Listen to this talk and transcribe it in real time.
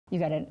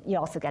you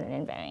also get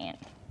an invariant.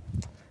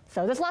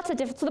 So there's lots of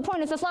different, so the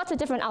point is there's lots of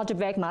different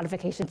algebraic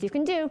modifications you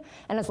can do,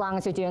 and as long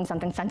as you're doing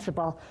something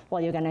sensible,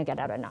 well, you're going to get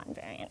out a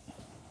non-invariant.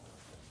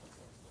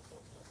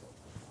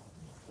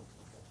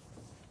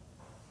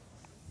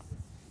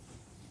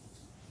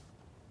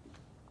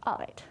 All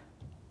right.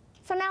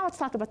 So now let's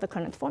talk about the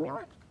Coninth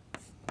formula.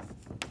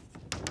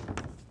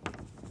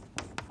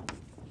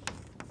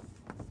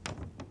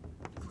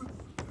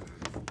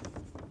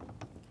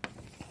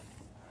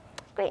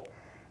 Great.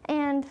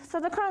 And so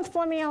the Coninth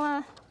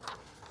formula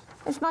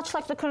is much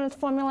like the Coninth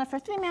formula for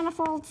three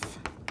manifolds.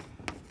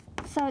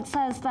 So it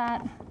says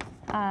that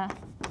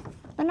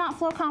the knot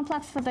flow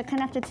complex for the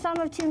connected sum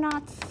of two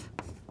knots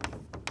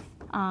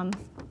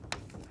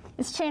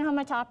is chain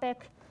homotopic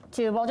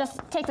to, well, just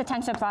take the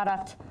tensor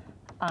product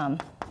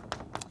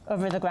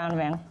over the ground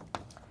ring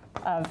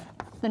of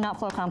the knot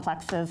flow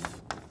complexes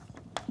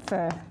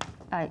for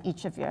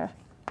each of your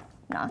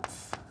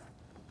knots.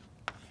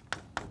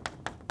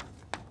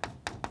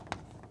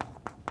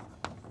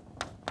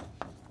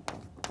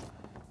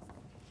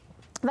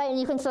 Right, and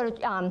you can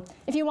sort of,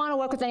 if you want to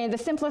work with any of the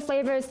simpler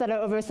flavors that are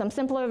over some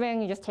simpler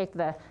ring, you just take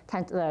the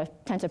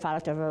tensor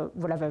product over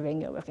whatever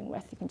ring you're working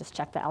with. You can just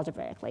check that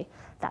algebraically.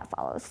 That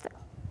follows through.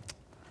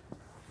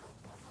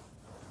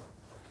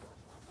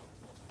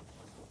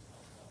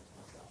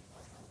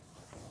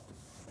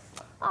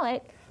 All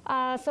right,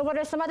 so what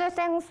are some other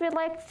things we'd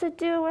like to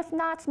do with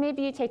knots?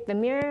 Maybe you take the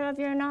mirror of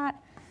your knot.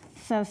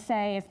 So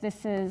say if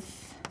this is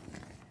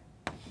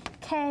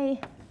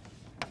K,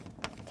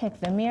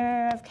 take the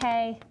mirror of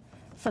K.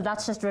 So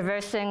that's just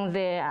reversing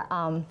the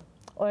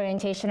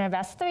orientation of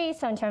S3.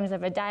 So in terms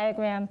of a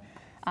diagram,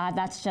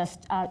 that's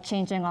just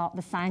changing all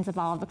the signs of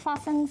all of the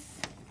crossings.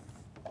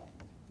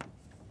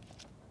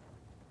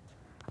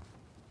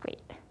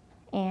 Great.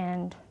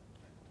 And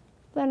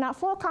the knot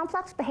flow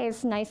complex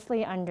behaves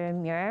nicely under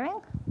mirroring.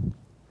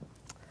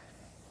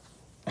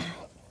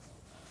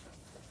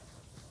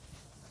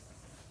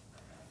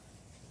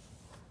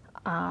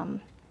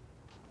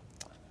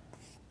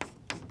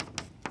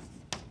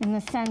 In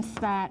the sense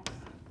that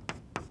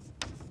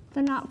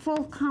the knot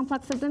flow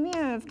complex of the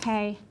mirror of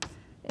K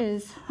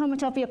is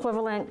homotopy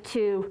equivalent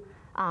to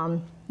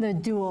the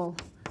dual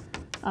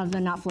of the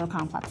knot flow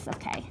complex of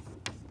K.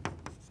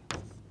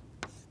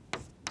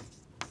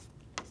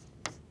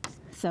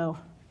 So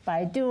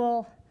by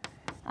dual,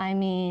 I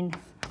mean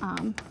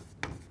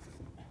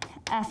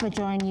F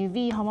adjoin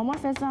UV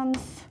homomorphisms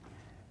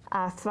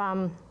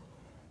from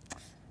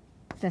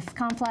this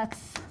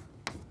complex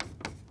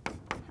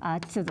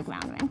to the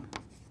ground ring.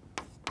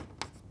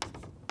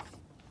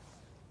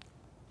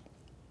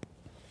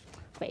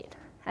 Great.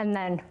 And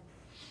then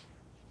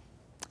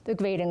the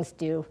gradings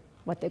do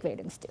what the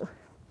gradings do.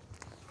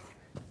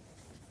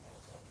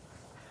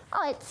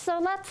 All right, so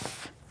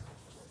let's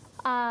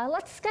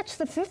sketch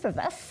the proof of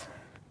this.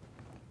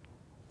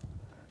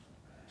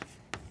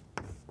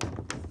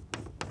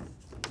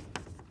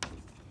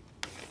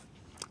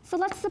 So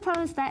let's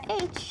suppose that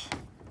H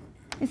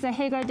is a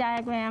Heegaard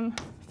diagram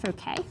for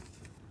K.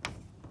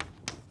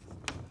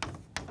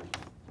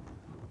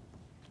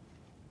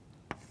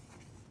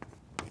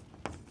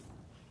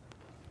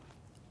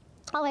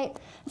 All right,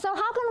 so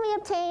how can we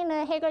obtain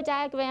a Heegaard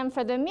diagram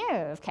for the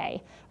mirror of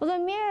K? Well,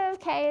 the mirror of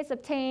K is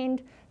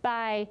obtained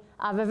by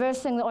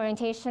reversing the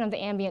orientation of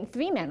the ambient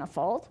 3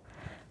 manifold.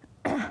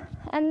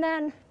 And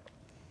then,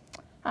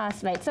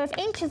 so if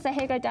H is the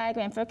Heegaard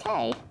diagram for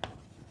K,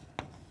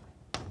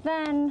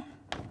 then,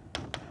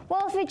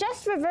 well, if we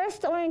just reverse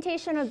the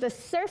orientation of the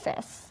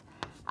surface,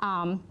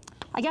 I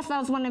guess that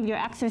was one of your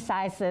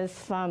exercises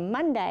from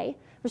Monday,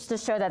 which to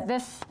show that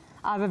this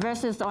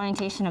reverses the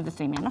orientation of the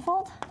 3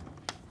 manifold.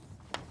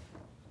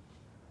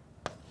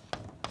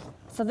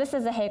 So this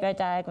is a Heegaard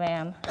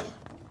diagram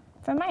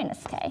for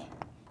minus K.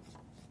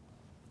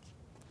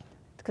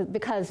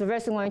 Because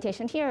reversing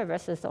orientation here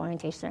reverses the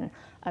orientation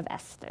of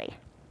S3.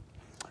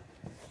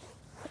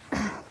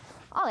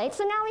 All right,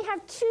 so now we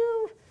have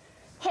two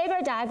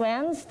Heegaard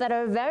diagrams that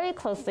are very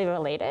closely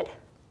related.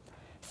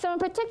 So in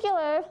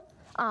particular,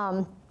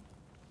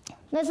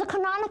 there's a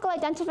canonical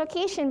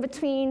identification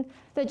between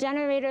the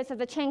generators of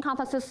the chain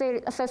complex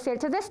associated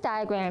to this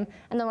diagram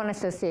and the one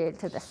associated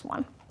to this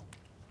one.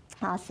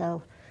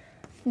 So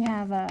we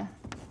have a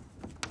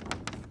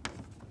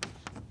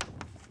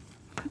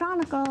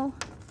canonical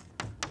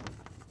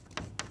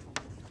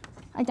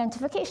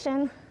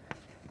identification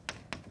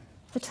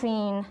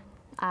between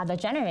the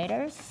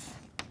generators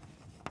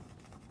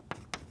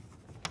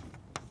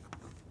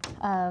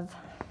of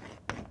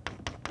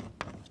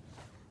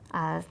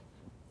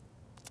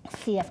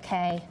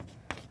CFK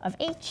of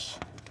H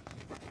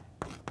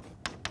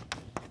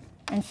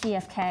and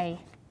CFK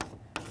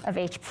of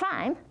H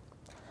prime,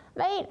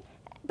 right?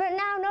 But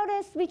now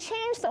notice we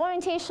changed the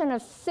orientation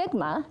of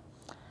sigma.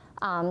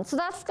 So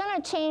that's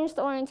going to change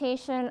the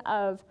orientation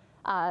of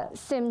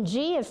sim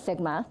G of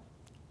sigma.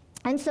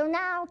 And so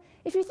now,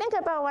 if you think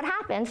about what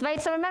happens, right?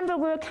 So remember,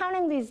 we were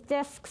counting these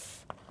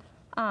disks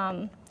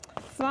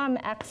from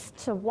X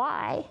to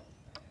Y.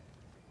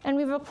 And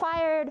we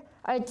required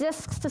our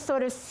disks to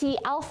sort of see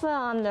alpha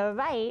on the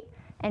right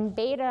and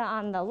beta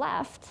on the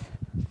left.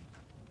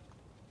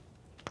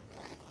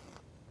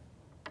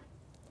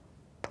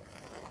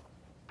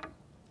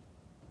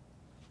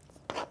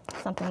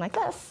 Something like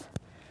this.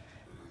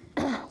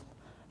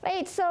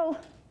 Right, so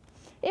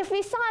if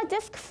we saw a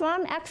disk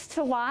from x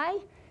to y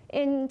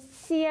in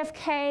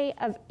CFK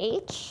of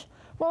h,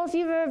 well, if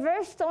you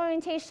reverse the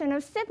orientation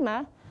of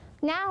sigma,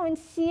 now in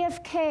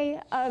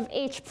CFK of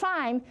h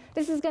prime,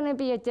 this is going to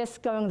be a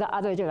disk going the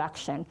other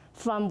direction,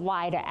 from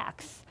y to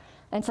x.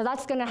 And so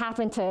that's going to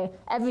happen to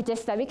every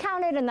disk that we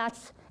counted, and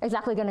that's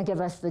exactly going to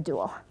give us the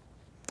dual.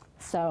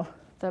 So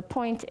the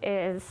point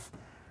is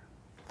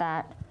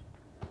that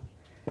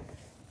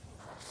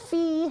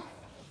phi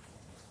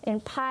in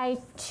pi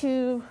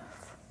 2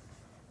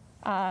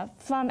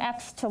 from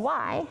x to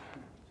y,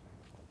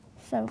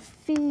 so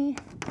phi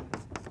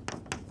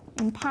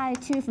in pi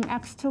 2 from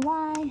x to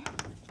y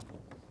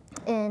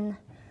in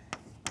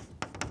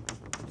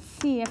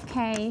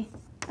CFK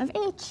of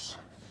h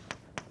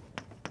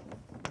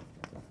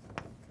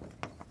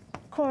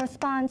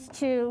corresponds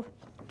to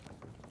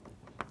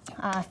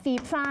phi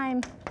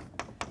prime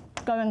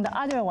going the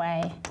other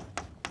way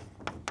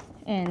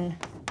in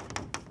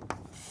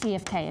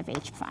CFK of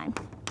h prime.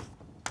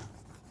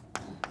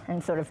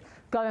 And sort of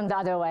going the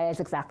other way is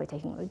exactly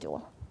taking the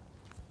dual.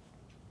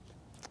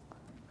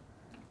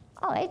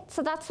 All right,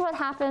 so that's what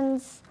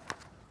happens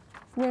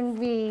when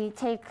we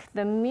take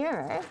the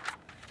mirror.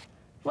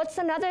 What's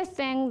another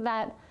thing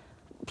that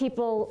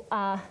people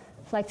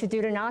like to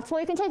do to knots?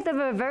 Well, you can take the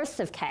reverse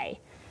of k,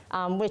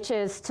 which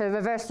is to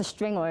reverse the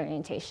string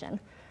orientation.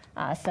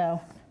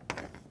 So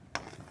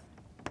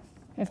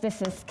if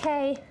this is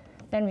k,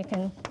 then we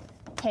can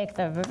take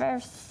the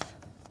reverse.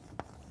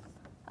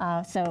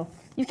 So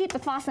you keep the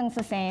crossings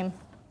the same,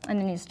 and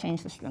then you just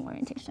change the string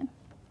orientation.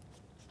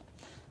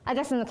 I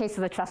guess in the case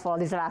of the truffle,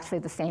 these are actually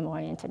the same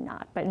oriented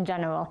knot. But in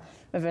general,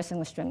 reversing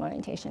the string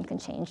orientation can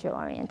change your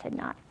oriented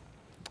knot.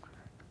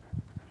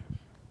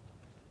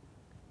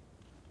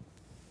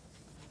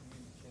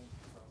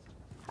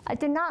 I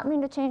did not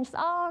mean to change.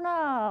 Oh,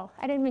 no.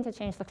 I didn't mean to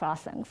change the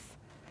crossings.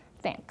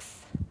 Thanks.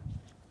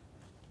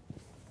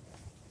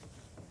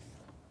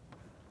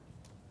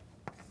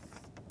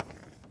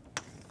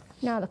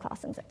 Now the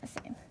crossings are the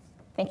same.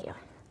 Thank you.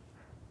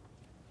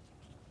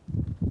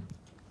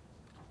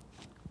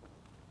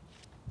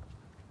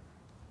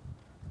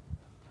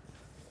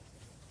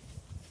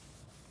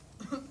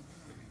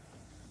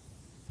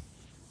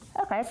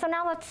 Okay, so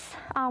now let's,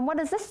 what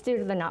does this do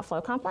to the knot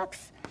flow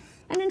complex?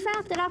 And in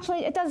fact,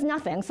 it does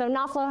nothing. So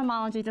knot flow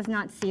homology does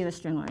not see the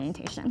string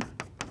orientation.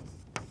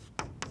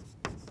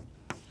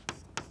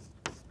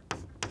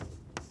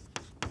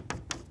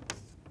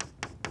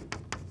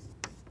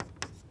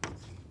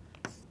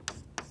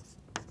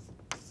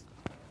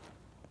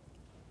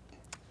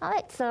 All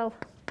right, so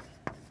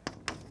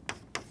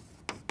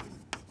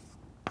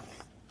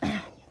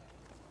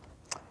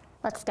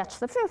let's sketch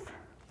the proof.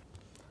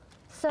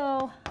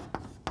 So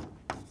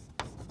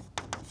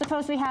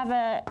suppose we have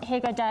a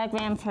Heegaard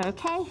diagram for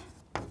k.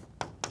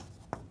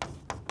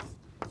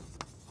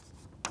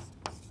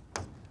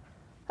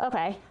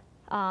 Okay.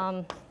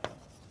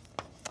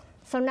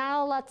 So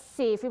now let's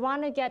see. If we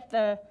want to get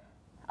the,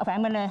 okay,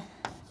 I'm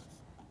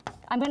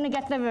going to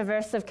get the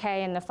reverse of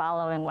k in the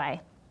following way.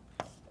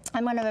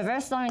 I'm going to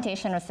reverse the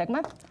orientation of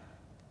sigma.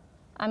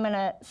 I'm going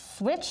to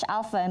switch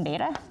alpha and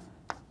beta.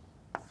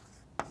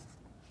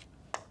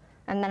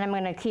 And then I'm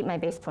going to keep my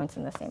base points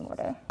in the same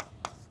order.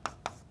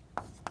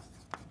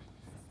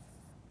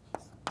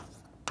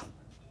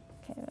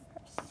 Okay,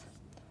 reverse.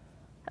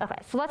 Okay,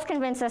 so let's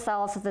convince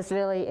ourselves that this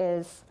really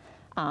is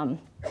the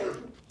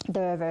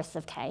reverse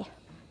of k.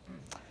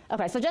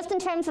 Okay, so just in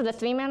terms of the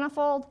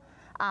 3-manifold,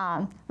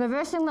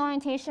 reversing the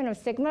orientation of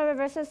sigma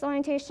reverses the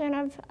orientation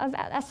of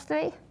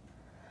S3.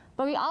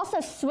 But we also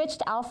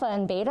switched alpha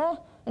and beta.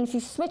 And if you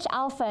switch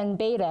alpha and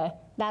beta,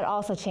 that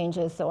also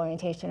changes the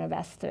orientation of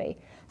S3.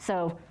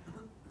 So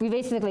we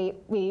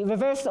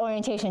reversed the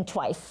orientation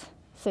twice.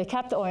 So we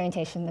kept the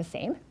orientation the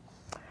same.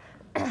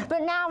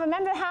 But now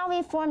remember how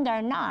we formed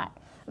our knot,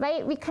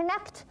 right? We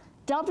connect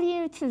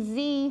W to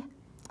Z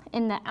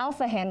in the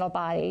alpha handle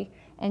body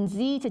and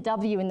Z to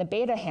W in the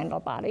beta handle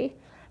body.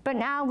 But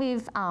now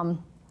we've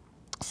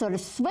sort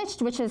of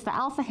switched, which is the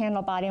alpha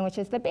handle body and which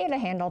is the beta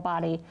handle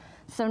body.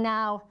 So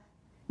now,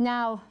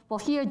 well,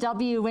 here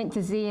W went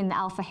to Z in the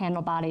alpha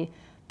handle body,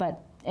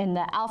 but in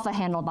the alpha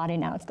handle body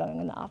now it's going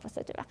in the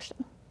opposite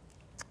direction.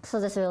 So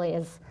this really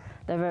is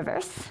the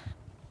reverse.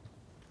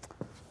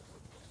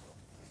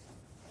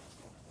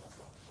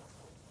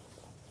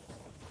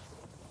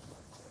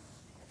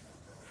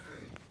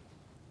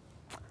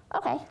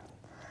 Okay.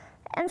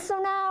 And so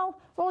now,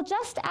 well,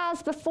 just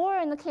as before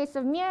in the case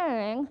of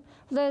mirroring,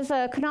 there's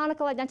a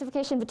canonical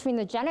identification between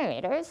the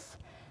generators.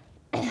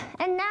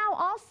 And now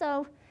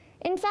also,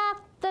 in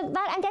fact,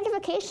 that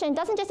identification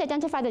doesn't just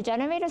identify the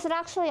generators, it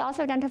actually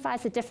also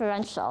identifies the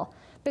differential.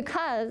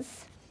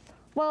 Because,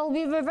 well,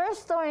 we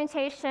reversed the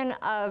orientation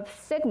of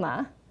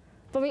sigma,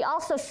 but we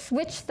also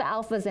switch the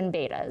alphas and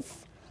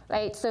betas,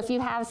 right? So if you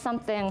have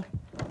something,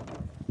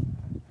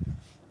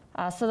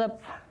 so the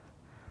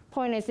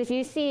point is, if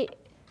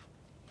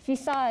you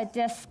saw a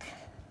disk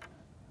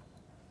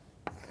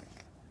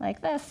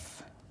like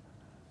this,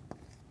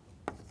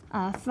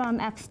 from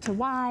x to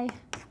y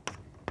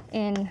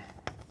in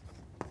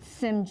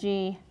sim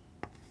G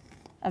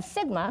of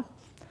sigma,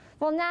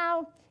 well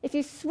now, if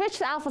you switch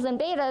the alphas and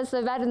betas,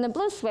 the red and the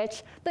blue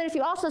switch, but if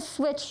you also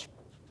switch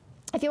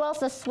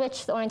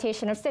the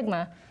orientation of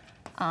sigma,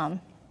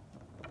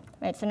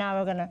 right, so now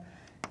we're going to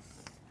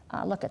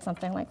look at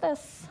something like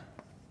this.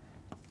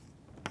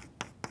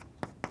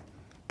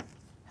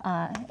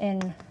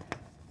 In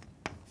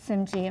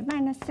sim G of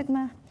minus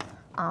sigma.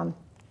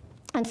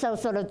 And so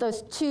sort of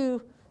those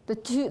two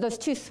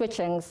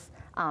switchings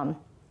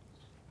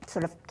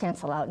sort of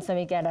cancel out. And so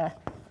we get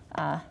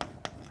a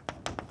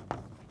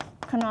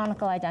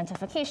canonical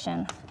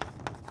identification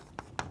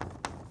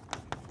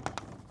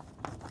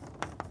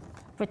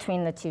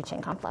between the two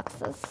chain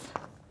complexes.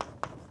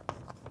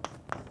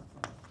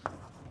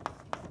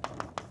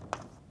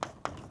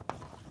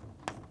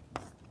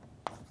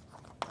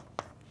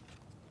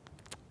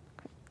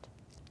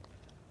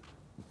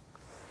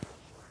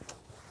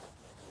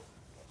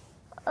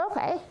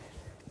 Okay.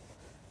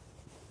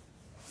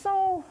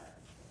 So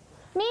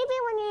maybe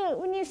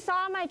when you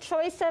saw my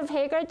choice of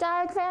Heegaard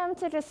diagram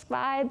to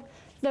describe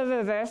the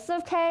reverse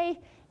of K,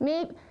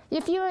 maybe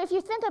if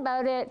you think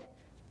about it,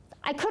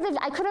 I could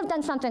have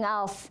done something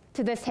else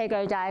to this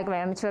Heegaard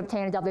diagram to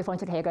obtain a doubly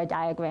pointed Heegaard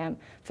diagram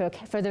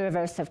for the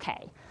reverse of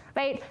K,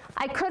 right?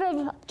 I could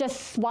have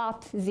just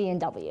swapped Z and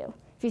W.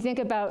 If you think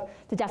about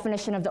the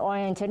definition of the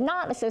oriented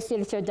knot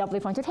associated to a doubly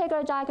pointed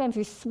Heegaard diagram, if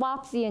you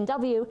swap Z and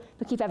W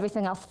but keep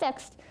everything else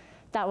fixed,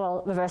 that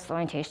will reverse the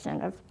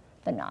orientation of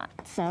the knot.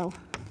 So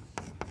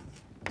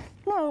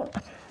note,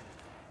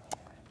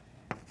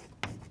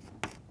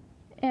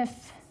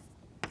 if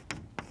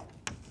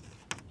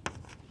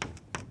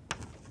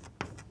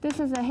this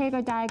is a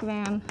Heegaard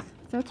diagram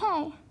for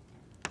K,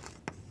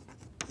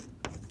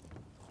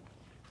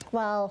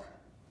 well,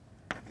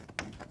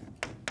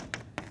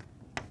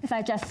 if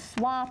I just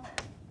swap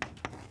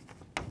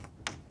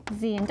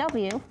Z and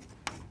W,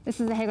 this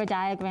is a Heegaard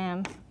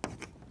diagram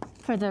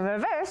for the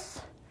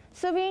reverse.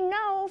 So we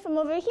know from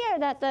over here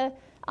that the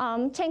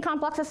chain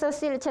complex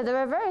associated to the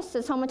reverse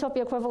is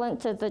homotopy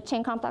equivalent to the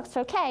chain complex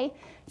for K.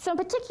 So in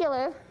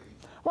particular,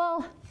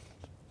 well,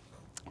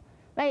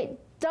 right,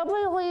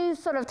 W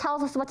sort of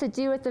tells us what to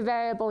do with the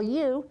variable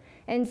U,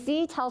 and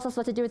Z tells us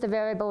what to do with the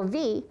variable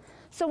V.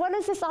 So what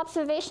does this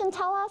observation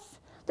tell us?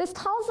 This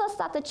tells us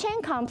that the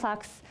chain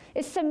complex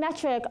is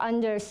symmetric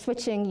under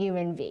switching U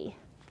and V.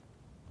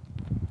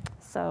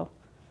 So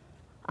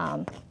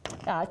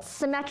it's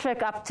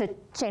symmetric up to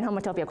chain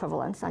homotopy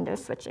equivalence under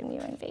switching U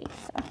and V.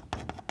 So.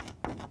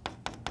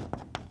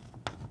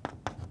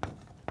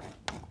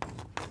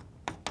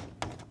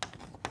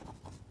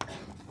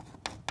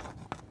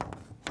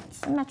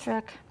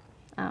 Symmetric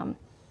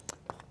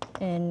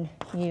in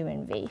U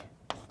and V,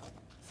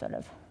 sort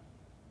of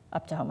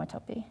up to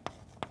homotopy.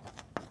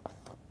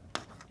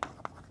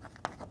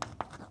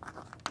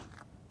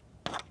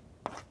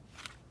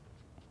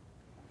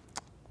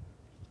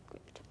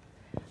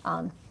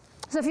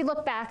 So if you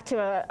look back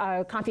to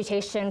our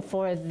computation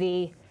for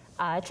the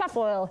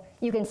trefoil,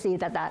 you can see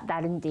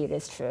that indeed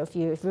is true. If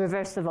you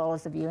reverse the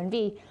roles of U and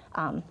V,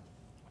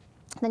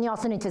 then you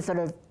also need to sort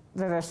of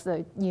reverse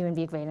the U and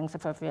V gradings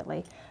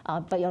appropriately,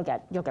 but you'll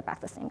get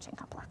back the same chain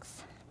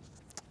complex.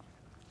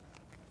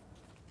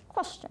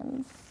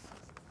 Questions?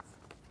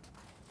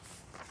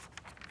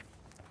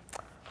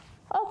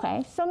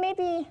 Okay, so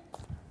maybe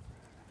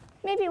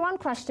one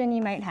question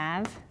you might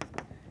have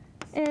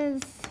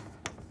is,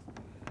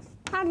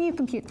 how do you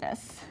compute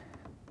this?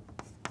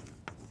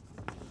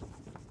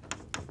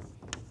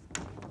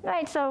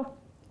 Right, so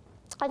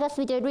I guess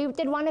we did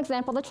one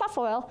example, the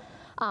trefoil.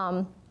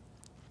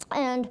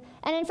 And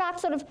in fact,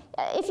 sort of,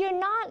 if your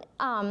knot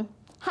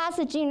has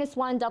a genus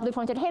 1 doubly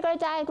pointed Heegaard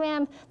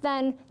diagram,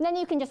 then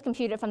you can just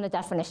compute it from the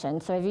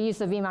definition. So if you use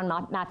the Riemann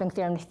mapping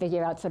theorem to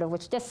figure out sort of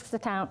which disks to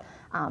count,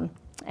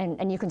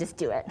 and you can just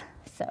do it.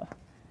 So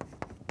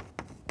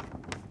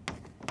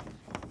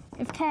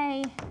if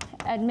K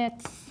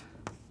admits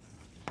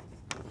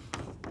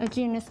a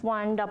genus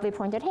 1 doubly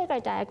pointed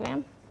Heegaard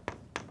diagram,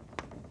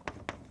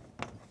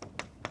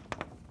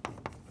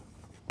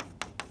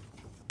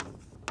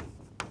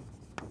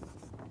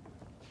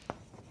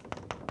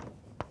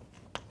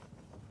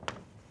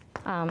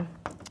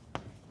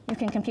 you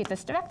can compute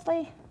this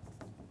directly.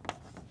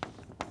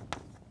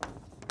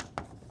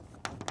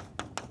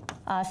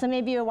 So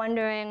maybe you're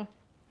wondering,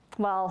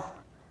 well,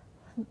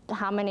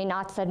 how many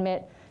knots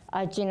admit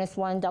genus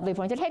 1 doubly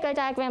pointed Heegaard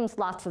diagrams?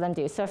 Lots of them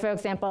do. So for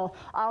example,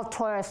 all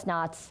torus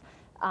knots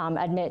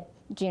admit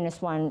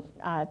genus 1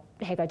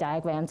 Heegaard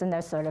diagrams, and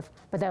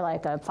but they're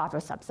like a proper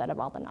subset of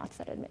all the knots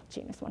that admit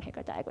genus 1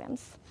 Heegaard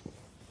diagrams.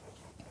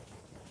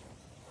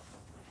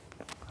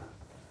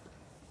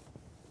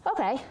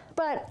 Okay,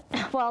 but,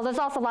 well, there's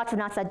also lots of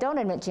knots that don't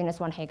admit genus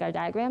 1 Heegaard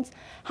diagrams.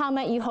 How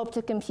might you hope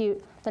to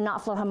compute the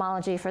knot flow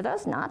homology for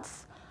those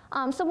knots?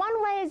 So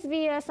one way is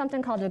via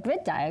something called a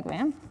grid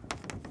diagram.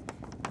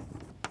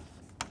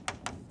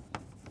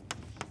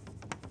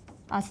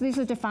 So these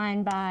are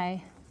defined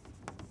by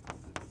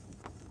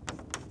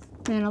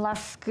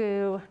Manifolds,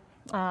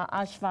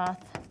 Ozsv,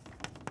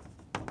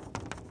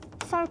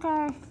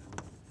 Sarkar,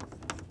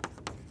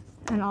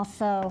 and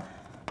also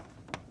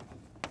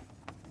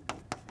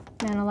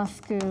Manifolds,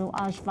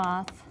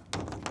 Ozsv,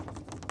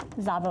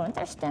 Szabo, and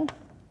Thurston.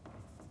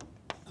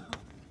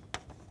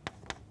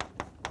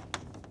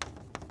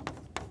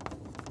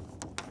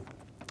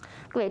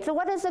 Great, so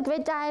what is a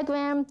grid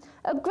diagram?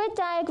 A grid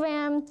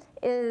diagram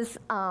is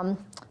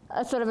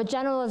a sort of a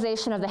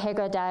generalization of the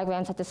Heegaard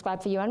diagrams I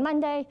described for you on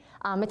Monday.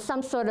 It's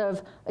some sort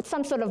of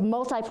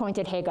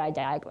multi-pointed Heegaard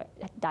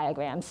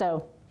diagram.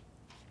 So,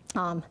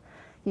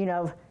 you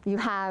know, you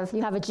have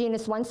a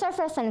genus 1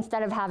 surface, and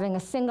instead of having a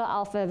single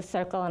alpha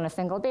circle and a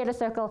single beta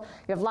circle,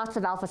 you have lots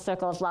of alpha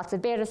circles, lots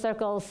of beta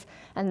circles,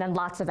 and then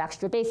lots of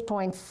extra base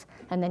points,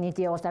 and then you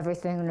deal with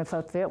everything in an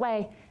appropriate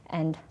way.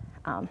 And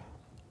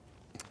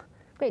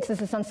great, so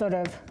this is some sort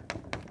of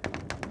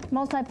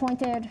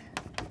multi-pointed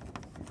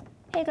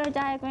Heegaard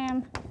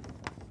diagram.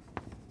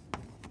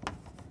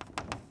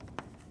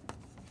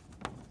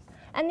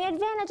 And the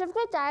advantage of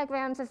grid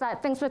diagrams is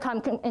that things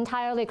become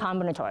entirely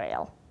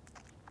combinatorial.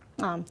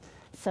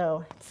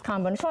 So it's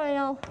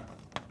combinatorial,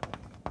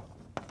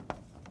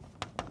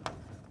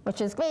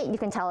 which is great. You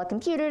can tell a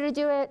computer to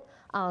do it.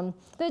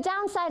 The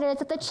downside is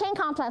that the chain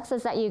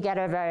complexes that you get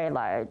are very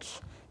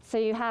large. So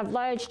you have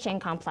large chain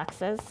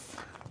complexes.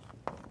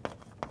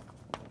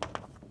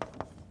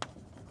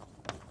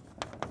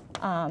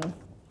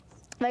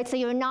 Right, so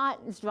your knot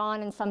is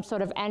drawn in some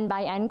sort of n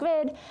by n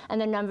grid, and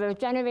the number of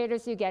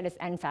generators you get is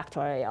n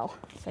factorial.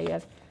 So you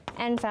have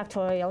n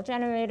factorial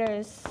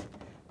generators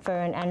for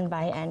an n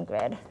by n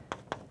grid.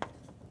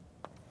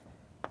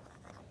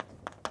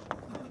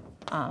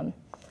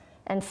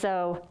 And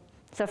so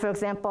for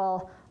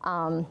example,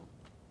 for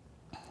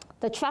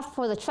the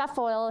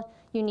trefoil,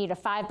 you need a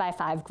 5 by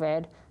 5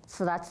 grid.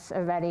 So that's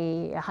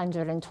already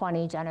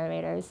 120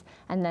 generators.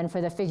 And then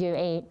for the figure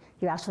 8,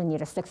 you actually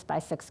need a 6 by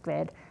 6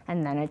 grid.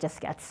 And then it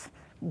just gets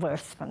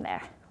worse from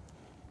there.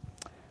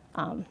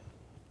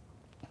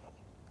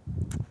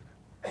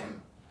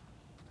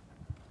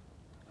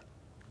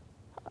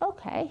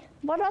 OK,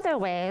 what other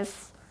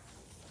ways?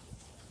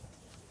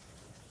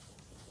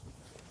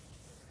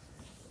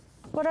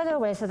 What other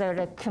ways are there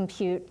to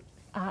compute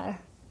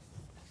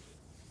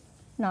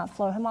knot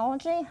flow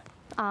homology?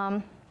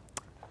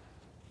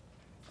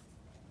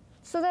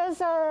 So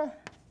there's a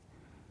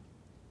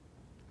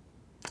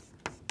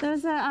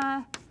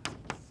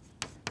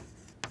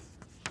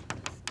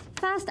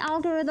fast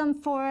algorithm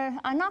for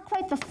not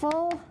quite the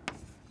full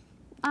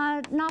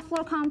knot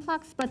flow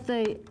complex, but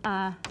the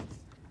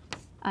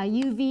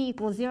UV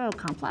 = 0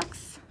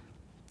 complex.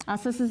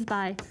 So this is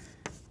by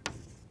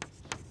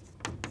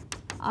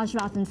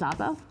Ozsv and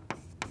Szabo.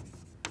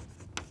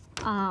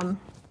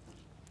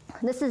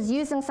 This is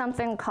using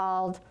something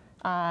called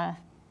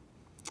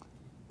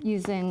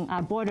using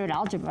bordered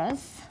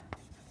algebras.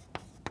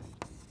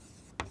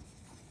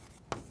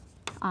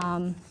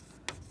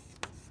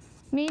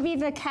 Maybe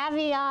the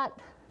caveat,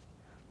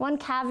 one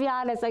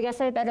caveat is, I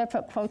guess I better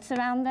put quotes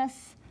around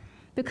this,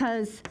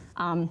 because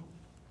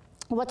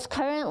what's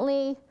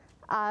currently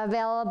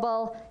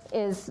available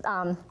is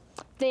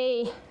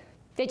they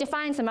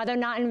define some other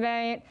knot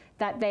invariant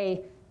that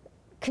they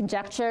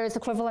conjecture is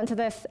equivalent to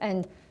this,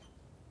 and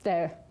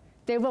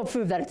they will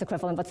prove that it's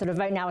equivalent, but sort of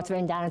right now what's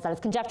written down is that it's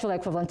conjecturally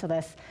equivalent to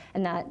this,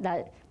 and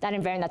that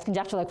invariant that's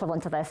conjecturally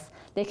equivalent to this,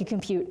 they can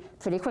compute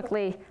pretty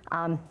quickly.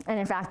 And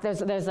in fact,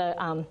 there's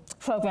a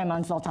program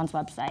on Zoltan's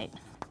website.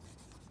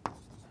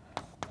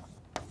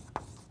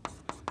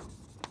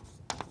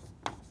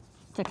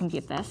 To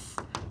compute this.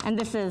 And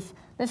this is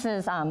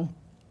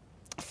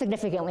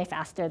significantly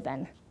faster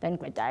than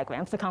grid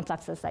diagrams. The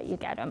complexes that you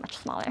get are much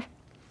smaller.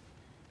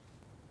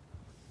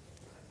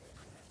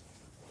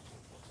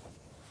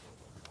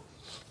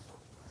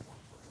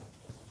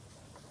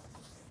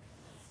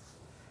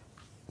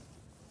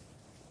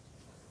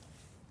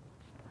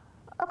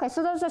 Okay,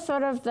 so those are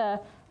sort of the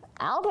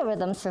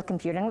algorithms for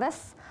computing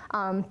this.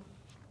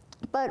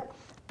 But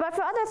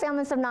for other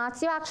families of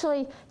knots,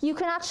 you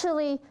can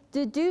actually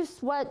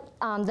deduce what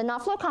the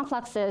knot flow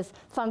complex is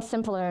from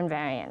simpler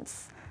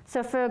invariants.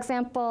 So for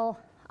example,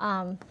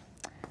 the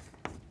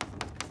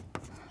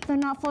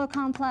knot flow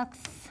complex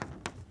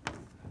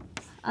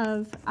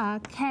of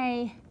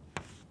K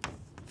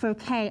for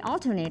K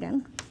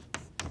alternating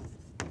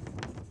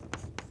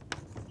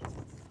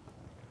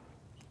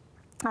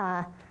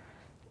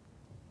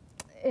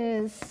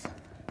is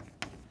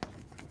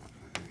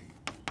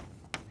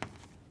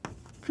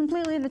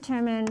completely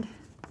determined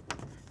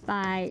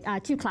by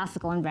two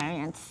classical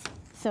invariants.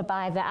 So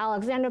by the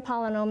Alexander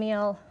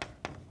polynomial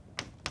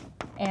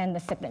and the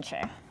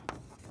signature.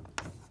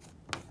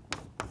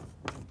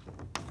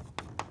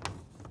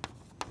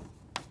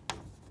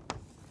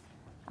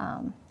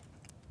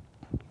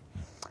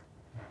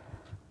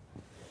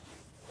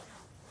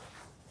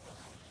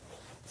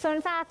 So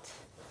in fact,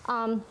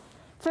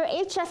 for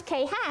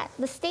HFK hat,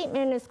 the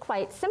statement is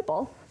quite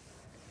simple.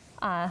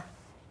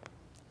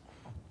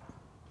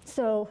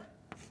 So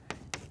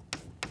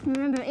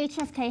remember,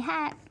 HFK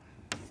hat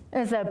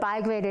is a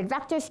bigraded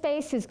vector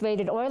space whose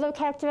graded Euler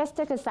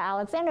characteristic is the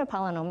Alexander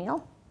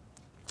polynomial.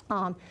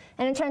 And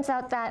it turns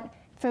out that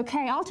for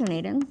K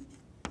alternating,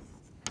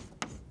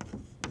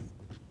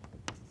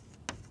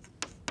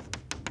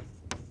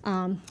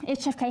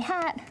 HFK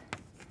hat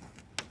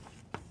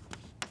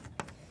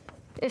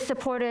is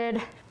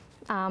supported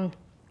on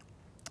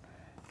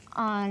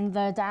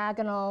the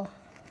diagonal.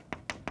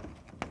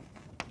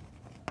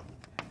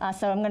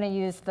 So I'm going to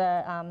use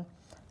the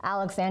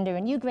Alexander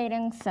and U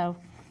grading. So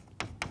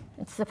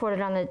it's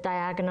supported on the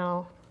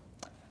diagonal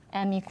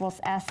m equals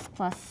s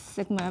plus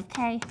sigma of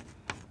k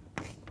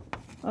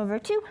over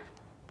 2.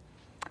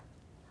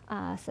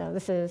 So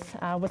this is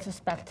with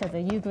respect to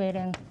the U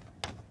grading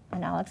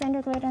and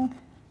Alexander grading.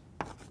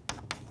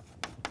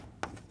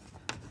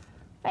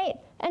 Right,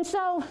 and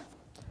so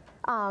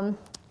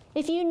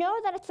if you know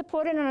that it's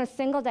supported on a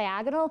single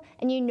diagonal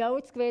and you know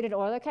its graded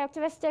Euler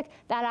characteristic,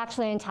 that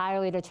actually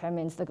entirely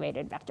determines the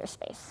graded vector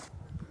space.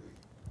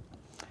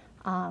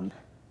 So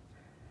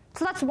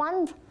that's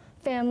one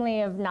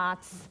family of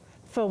knots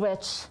for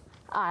which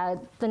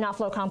the knot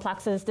flow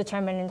complex is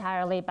determined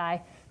entirely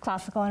by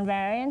classical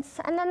invariance.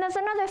 And then there's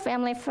another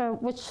family for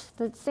which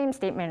the same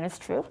statement is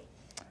true.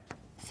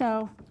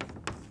 So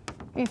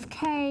if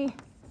K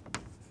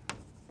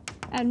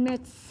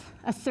admits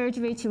a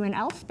surgery to an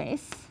L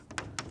space,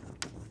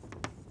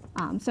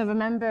 so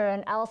remember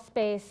an L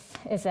space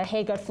is a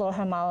Heegaard Floer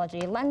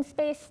homology lens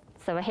space,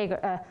 so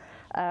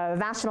a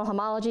rational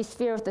homology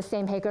sphere with the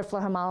same Heegaard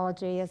Floer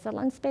homology as the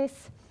lens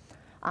space.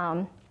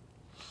 Then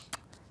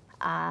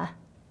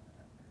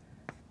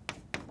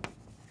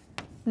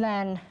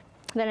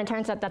it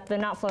turns out that the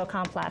knot flow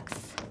complex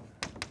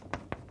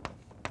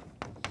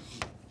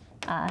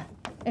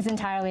is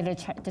entirely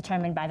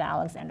determined by the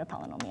Alexander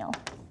polynomial.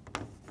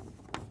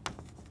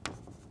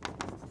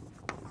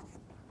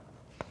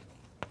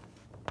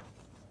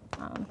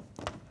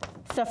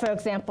 So for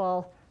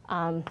example,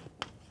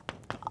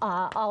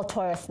 all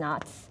torus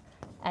knots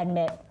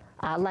admit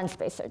lens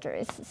space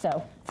surgeries.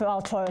 So for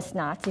all torus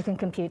knots, you can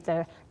compute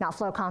the knot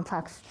flow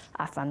complex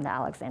from the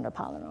Alexander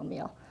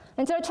polynomial.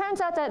 And so it turns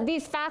out that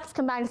these facts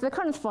combined with the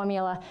Cohen's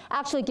formula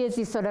actually gives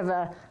you sort of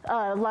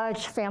a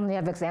large family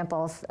of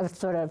examples of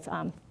sort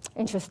of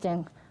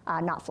interesting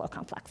knot flow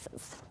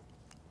complexes.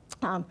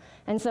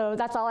 And so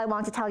that's all I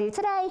want to tell you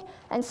today.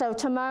 And so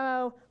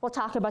tomorrow we'll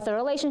talk about the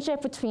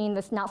relationship between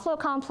this knot flow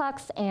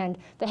complex and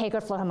the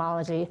Heegaard Floer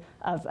homology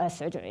of a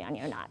surgery on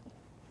your knot.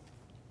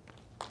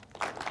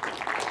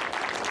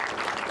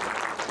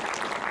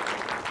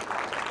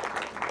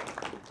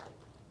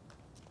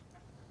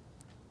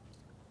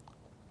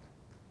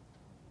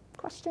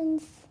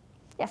 Questions?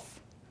 Yes?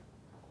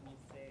 Can you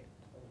say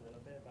a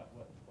little bit about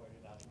what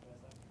bordered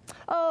algebras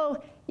are?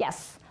 Oh,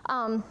 yes.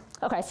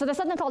 OK, so there's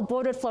something called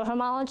bordered Floer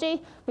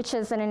homology, which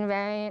is an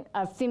invariant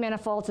of three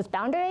manifolds with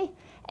boundary.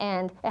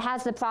 And it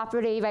has the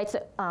property, right?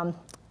 So,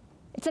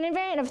 it's an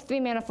invariant of three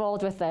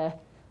manifolds with a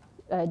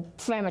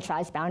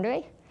parametrized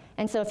boundary.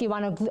 And so if you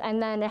want to,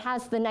 and then it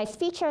has the nice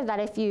feature that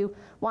if you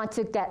want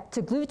to get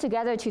to glue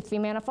together two three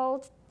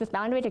manifolds with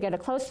boundary to get a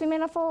closed three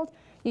manifold,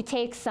 you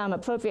take some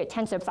appropriate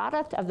tensor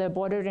product of the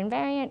bordered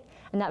invariant,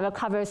 and that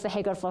recovers the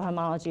Heegaard Floer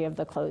homology of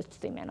the closed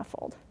three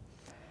manifold.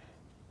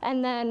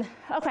 And then,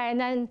 OK, and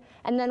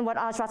then what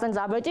Ozsv and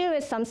Szabo do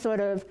is some sort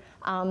of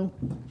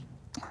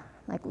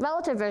like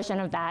relative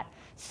version of that.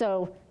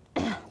 So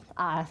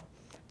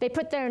they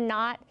put their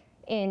knot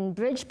in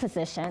bridge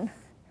position.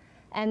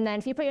 And then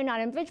if you put your knot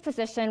in bridge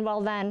position,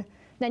 well, then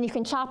you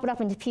can chop it up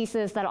into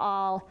pieces that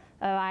all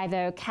are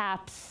either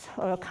caps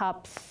or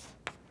cups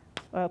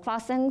or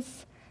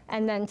crossings.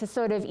 And then to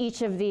sort of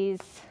each of these,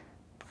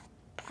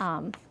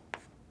 to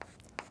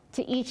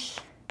each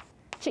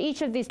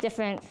of these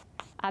different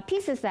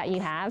pieces that you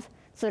have,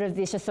 sort of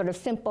these just sort of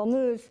simple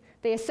moves,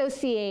 they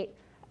associate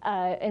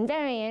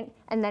invariant.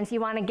 And then if you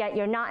want to get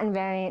your knot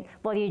invariant,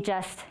 well,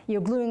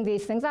 you're gluing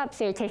these things up.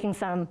 So you're taking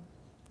some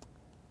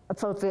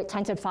appropriate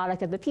tensor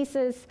product of the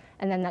pieces,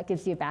 and then that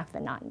gives you back the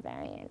knot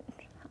invariant.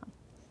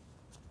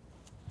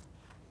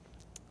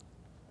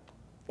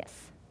 Yes?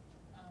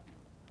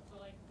 So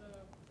like the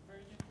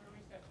version where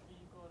we set p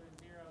equal to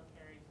 0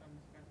 carries some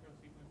sequential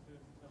sequences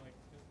to like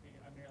just the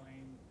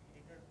underlying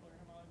Heegaard Floer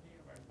homology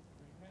of our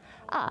three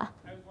manifold.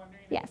 I was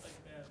wondering yes. if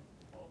like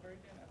the full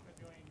version of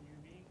conjoined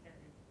UV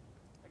carries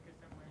like a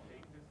similar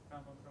thing, just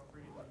some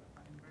appropriate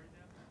defined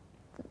version.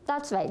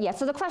 That's right, yeah.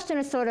 So the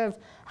question is sort of,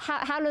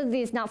 how do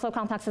these knot flow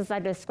complexes I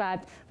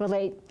described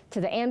relate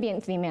to the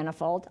ambient three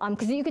manifold?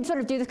 Because you can sort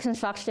of do the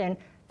construction.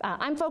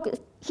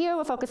 Here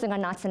we're focusing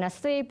on knots in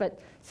S3, but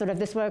sort of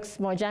this works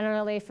more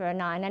generally for a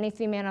knot in any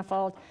three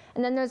manifold.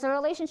 And then there's a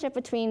relationship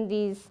between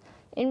these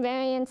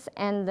invariants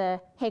and the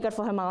Heegaard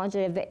Floer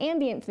homology of the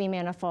ambient three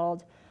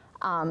manifold.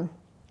 Right,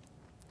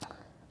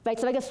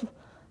 so I guess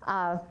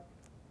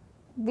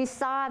we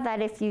saw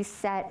that if you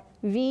set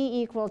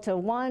v equal to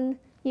 1,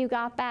 you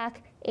got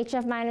back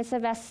hf minus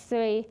of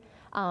s3.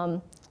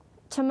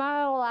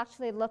 Tomorrow we'll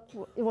actually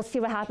we'll see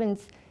what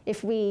happens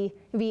if we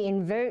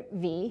invert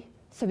v,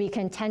 so we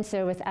can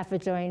tensor with f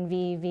adjoint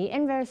v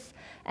inverse,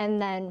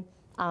 and then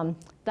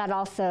that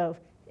also,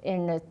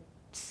 in a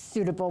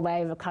suitable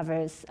way,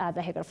 recovers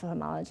the Heegaard Floer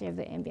homology of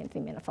the ambient V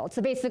manifold.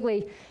 So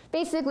basically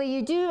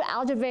you do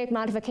algebraic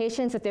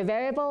modifications with their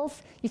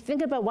variables. You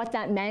think about what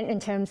that meant in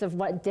terms of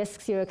what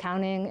disks you're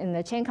counting in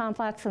the chain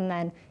complex, and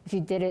then if you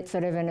did it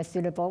sort of in a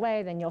suitable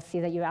way, then you'll see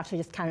that you're actually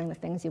just counting the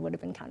things you would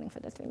have been counting for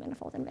the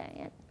 3-manifold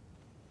invariant.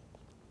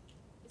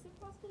 Is it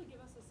possible to give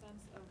us a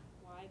sense of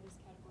why this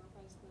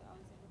categorifies the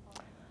Alexander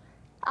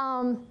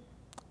polynomial?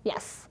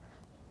 Yes.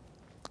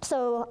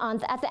 So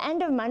at the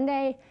end of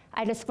Monday,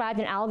 I described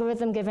an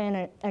algorithm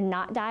given a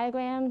knot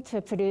diagram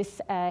to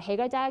produce a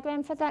Heegaard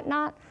diagram for that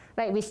knot.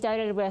 Right? We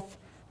started with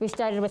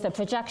a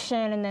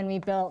projection, and then we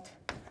built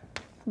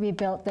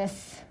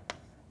this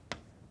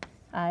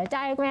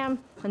diagram,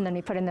 and then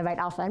we put in the right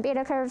alpha and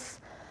beta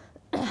curves.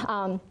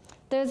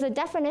 There's a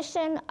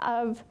definition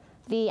of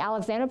the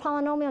Alexander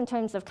polynomial in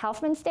terms of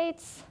Kaufman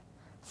states.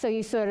 So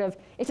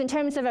it's in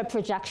terms of a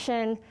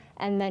projection,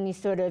 and then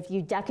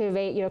you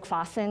decorate your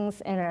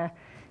crossings in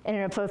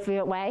an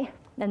appropriate way.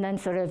 And then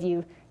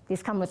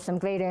these come with some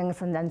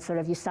gradings, and then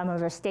you sum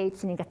over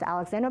states, and you get the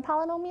Alexander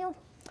polynomial.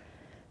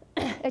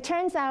 It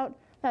turns out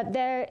that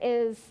there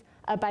is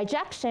a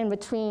bijection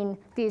between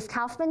these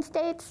Kaufman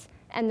states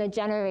and the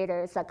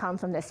generators that come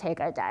from this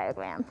Heegaard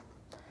diagram.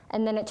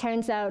 And then it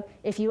turns out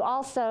if you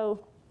also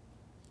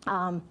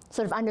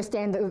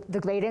understand the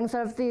gradings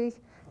of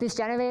these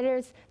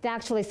generators, they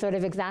actually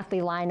exactly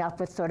line up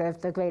with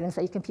the gradings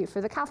that you compute for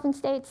the Kaufman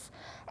states.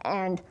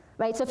 And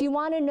so if you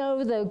want to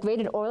know the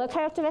graded Euler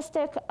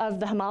characteristic of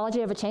the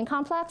homology of a chain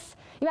complex,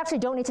 you actually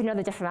don't need to know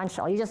the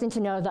differential. You just need to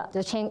know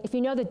the chain. If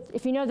you know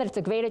that it's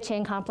a graded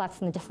chain complex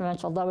and the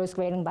differential lowers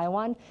grading by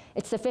 1,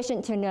 it's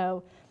sufficient to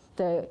know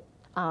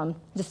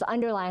just the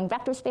underlying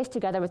vector space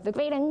together with the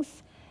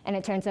gradings. And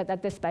it turns out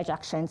that this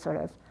bijection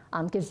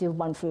gives you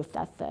one proof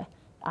that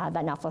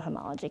that Knot Floer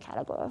homology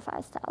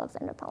categorifies the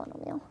Alexander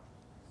polynomial.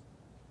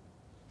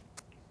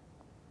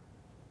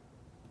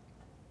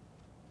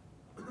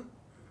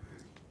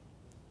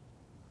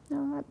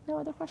 No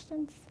other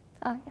questions?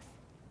 Yes. Can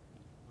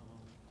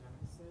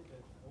I say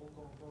that all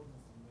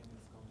concordance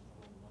invariants come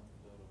from Knot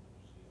Floer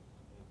homology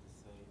have the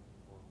same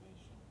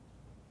information,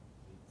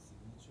 its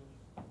signature?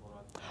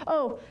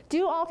 Oh,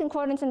 do all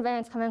concordance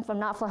invariants coming from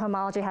Knot Floer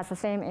homology has the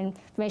same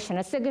information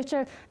as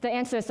signature? The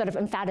answer is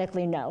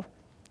emphatically no.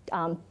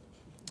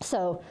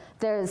 So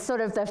there's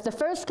the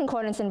first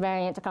concordance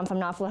invariant to come from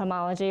Knot Floer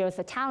homology was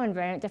the tau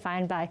invariant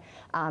defined by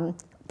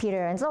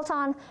Peter and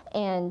Zoltan,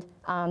 and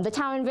the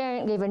tau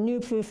invariant gave a new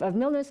proof of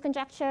Milnor's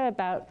conjecture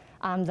about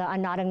the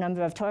unknotted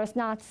number of torus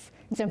knots.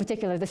 And so in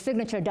particular, the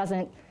signature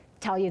doesn't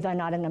tell you the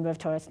unknotted number of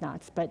torus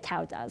knots, but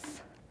tau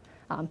does.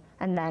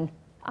 And then,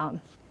 I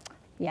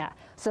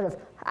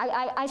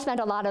spent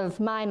a lot of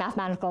my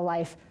mathematical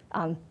life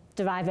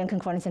deriving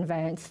concordance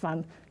invariants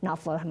from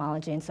Knot Floer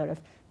homology, and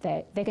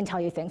they can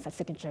tell you things that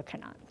signature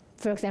cannot.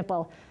 For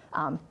example,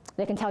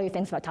 they can tell you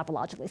things about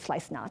topologically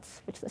sliced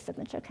knots, which the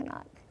signature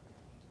cannot.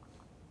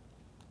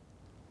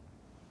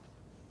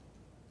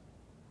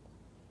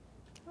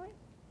 All right.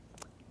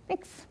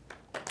 Thanks.